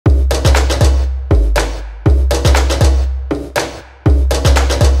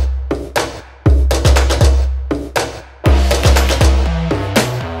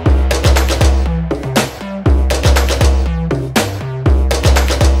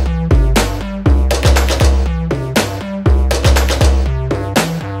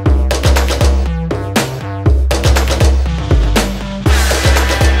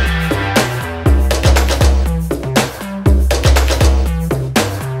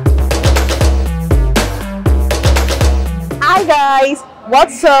Hi guys,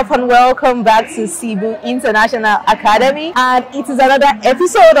 what's up and welcome back to Cebu International Academy, and it is another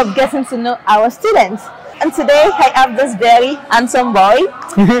episode of getting to know our students. And today I have this very handsome boy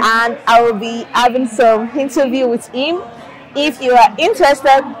and I will be having some interview with him. If you are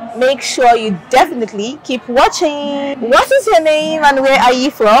interested, make sure you definitely keep watching. What is your name and where are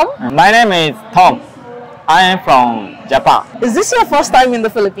you from? My name is Tom. I am from Japan. Is this your first time in the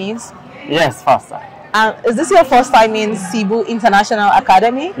Philippines? Yes, first time. Is this your first time in Cebu International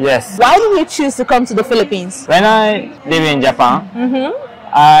Academy? Yes. Why did you choose to come to the Philippines? When I live in Japan,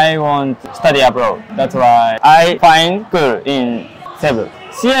 I want to study abroad. That's why I find school in Cebu.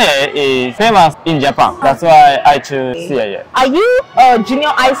 CIA is famous in Japan. That's why I choose CIA. Are you a junior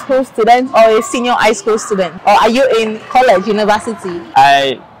high school student or a senior high school student? Or are you in college, university?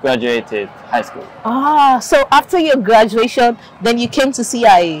 I graduated high school. So after your graduation, then you came to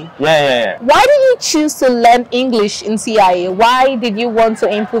CIA? Yeah. Why did you choose to learn English in CIA? Why did you want to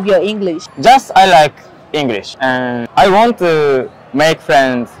improve your English? Just I like English and I want to make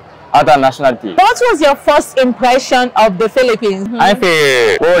friends other nationality. What was your first impression of the Philippines? I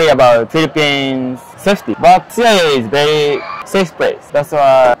feel worried about Philippines safety, but CIA is very safe place. That's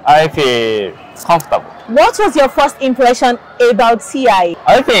why I feel comfortable. What was your first impression about CIA?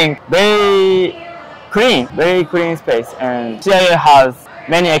 I think very clean space, and CIA has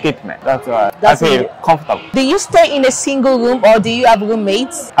many equipment. That's why I feel comfortable. Do you stay in a single room or do you have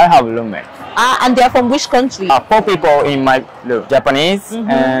roommates? I have roommates. And they're from which country? 4 people in my room. Japanese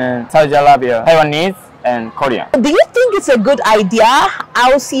and Saudi Arabia, Taiwanese and Korean. Do you think it's a good idea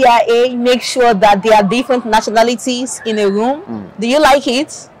how CIA makes sure that there are different nationalities in a room? Do you like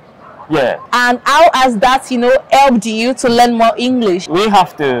it? Yeah. And how has that, helped you to learn more English? We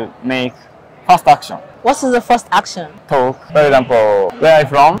have to make first action. What is the first action? Talk. For example, where I'm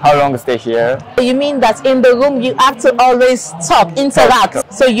from, how long stay here. You mean that in the room you have to always talk,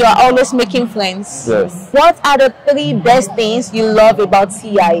 interact, so you are always making friends? Yes. What are the 3 best things you love about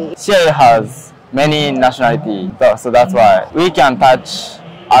CIA? CIA has many nationalities, so that's why we can touch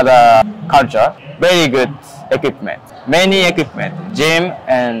other culture. Very good equipment. Many equipment. Gym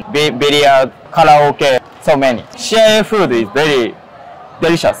and billiard, karaoke, so many. CIA food is very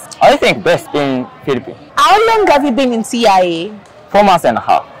delicious. I think best in Philippines. How long have you been in CIA? 4 months and a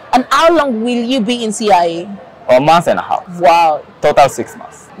half. And how long will you be in CIA? 1 month and a half. Wow. Total 6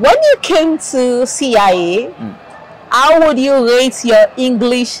 months. When you came to CIA, how would you rate your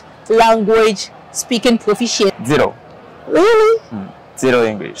English language speaking proficiency? 0. Really? 0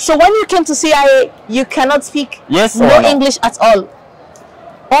 English. So when you came to CIA, you cannot speak yes no or no English at all?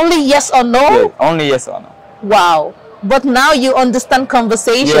 Only yes or no? Yeah, only yes or no. Wow. But now you understand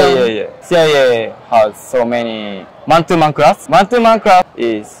conversation. Yeah. CIA has so many man-to-man class. Man-to-man class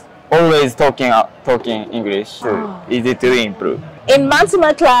is always talking English, so easy to improve. In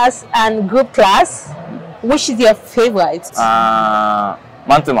man-to-man class and group class, which is your favorite?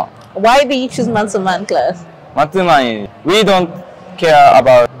 Man-to-man. Why do you choose man-to-man class? Man-to-man is we don't care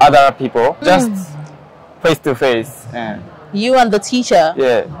about other people, just face-to-face. And you and the teacher?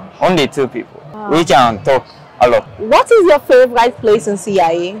 Yeah, only 2 people. We can talk a lot. What is your favorite place in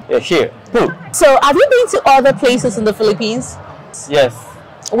CIA? Here. So have you been to other places in the Philippines? Yes.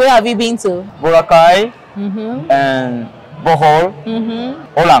 Where have you been to? Boracay and Bohol,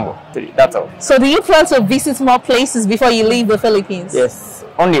 Olango. That's all. So do you plan to visit more places before you leave the Philippines? Yes,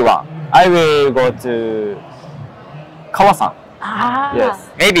 only one. I will go to Kawasan. Yes,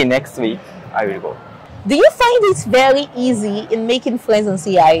 maybe next week I will go. Do you find it very easy in making friends in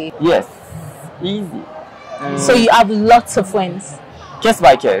CIA? Yes, easy. So you have lots of friends? Case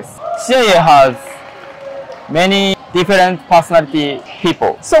by case. CIA has many different personality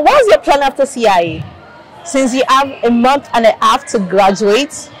people. So what's your plan after CIA? Since you have a month and a half to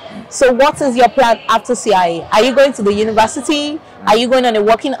graduate, so what is your plan after CIA? Are you going to the university? Are you going on a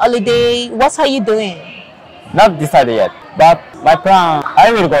working holiday? What are you doing? Not decided yet, but my plan,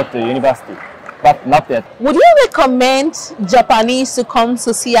 I will go to university, but not yet. Would you recommend Japanese to come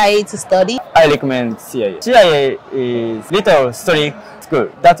to CIA to study? I recommend CIA. CIA is little strict school.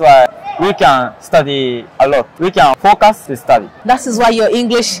 That's why we can study a lot. We can focus to study. That is why your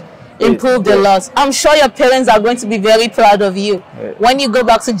English improved a lot. I'm sure your parents are going to be very proud of you. When you go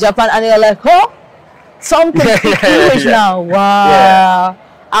back to Japan and you're like, oh, Tom can speak English now. Wow. Yeah.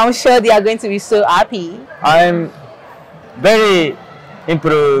 I'm sure they are going to be so happy. I'm very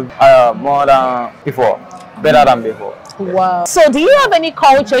improved more than before, better than before. Wow. So do you have any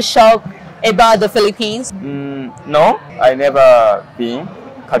culture shock about the Philippines? No, I never been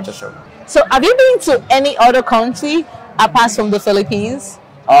culture shock. So have you been to any other country apart from the Philippines?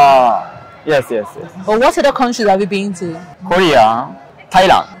 Yes, yes, yes. Or what other countries have you been to? Korea,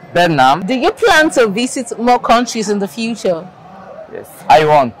 Thailand, Vietnam. Do you plan to visit more countries in the future? Yes, I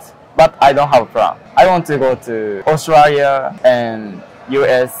want, but I don't have a plan. I want to go to Australia and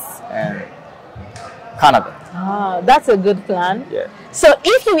US and Canada. Ah, that's a good plan. Yeah. So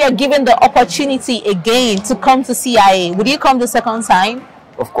if you were given the opportunity again to come to CIA, would you come the second time?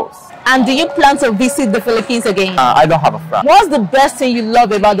 Of course. And do you plan to visit the Philippines again? I don't have a plan. What's the best thing you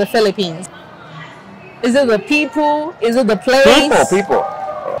love about the Philippines? Is it the people? Is it the place? People.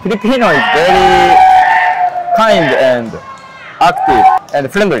 Filipino is very kind and active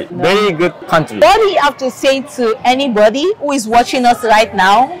and friendly. Very good country. What do you have to say to anybody who is watching us right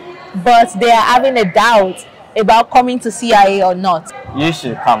now, but they are having a doubt about coming to CIA or not? You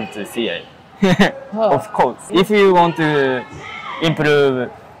should come to CA. Of course. If you want to improve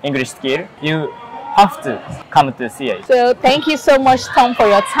English skill, you have to come to CA. So thank you so much, Tom, for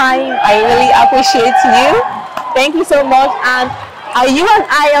your time. I really appreciate you. Thank you so much. And are you an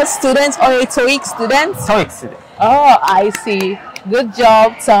IELTS student or a TOEIC student? TOEIC student. Oh, I see. Good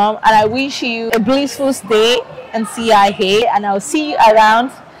job, Tom. And I wish you a blissful stay in CIA. And I'll see you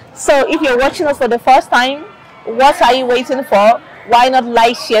around. So if you're watching us for the first time, what are you waiting for? Why not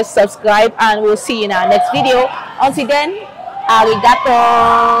like, share, subscribe, and we'll see you in our next video. Until then,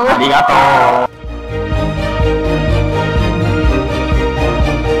 arigato. Arigato.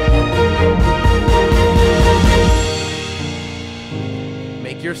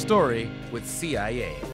 Make your story with CIA.